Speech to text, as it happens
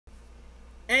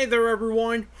Hey there,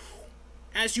 everyone.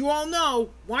 As you all know,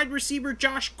 wide receiver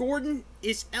Josh Gordon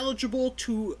is eligible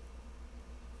to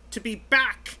be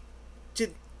back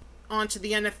onto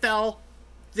the NFL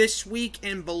this week,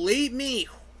 and believe me,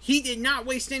 he did not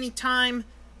waste any time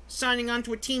signing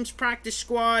onto a team's practice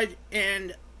squad.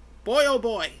 And boy, oh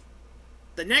boy,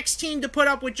 the next team to put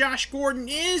up with Josh Gordon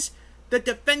is the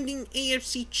defending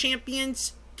AFC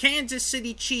champions, Kansas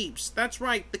City Chiefs. That's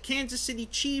right, the Kansas City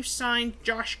Chiefs signed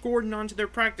Josh Gordon onto their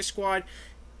practice squad.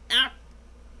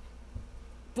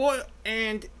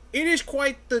 And it is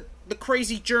quite the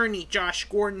crazy journey Josh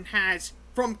Gordon has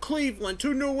from Cleveland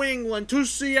to New England to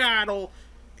Seattle,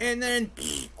 and then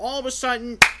all of a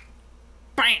sudden,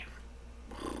 bam!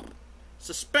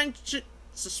 Suspensions.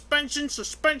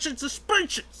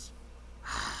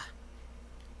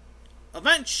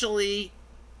 Eventually,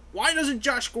 why doesn't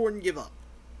Josh Gordon give up?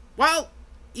 Well,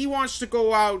 he wants to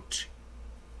go out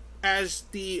as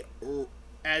a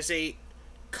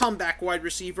comeback wide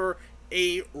receiver,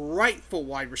 a rightful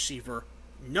wide receiver.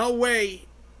 No way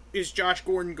is Josh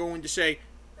Gordon going to say,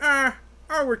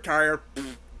 I'll retire.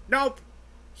 Nope.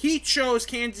 He chose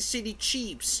Kansas City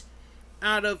Chiefs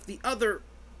out of the other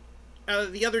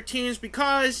teams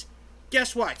because,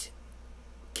 guess what?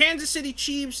 Kansas City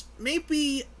Chiefs may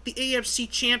be the AFC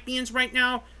champions right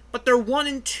now, but they're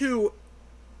 1-2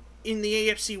 in the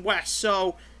AFC West.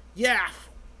 So, yeah,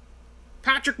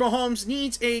 Patrick Mahomes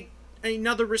needs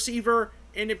another receiver,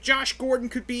 and if Josh Gordon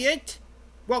could be it,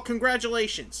 well,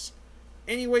 congratulations.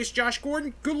 Anyways, Josh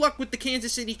Gordon, good luck with the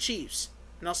Kansas City Chiefs,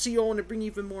 and I'll see you all when I bring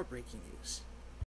even more breaking news.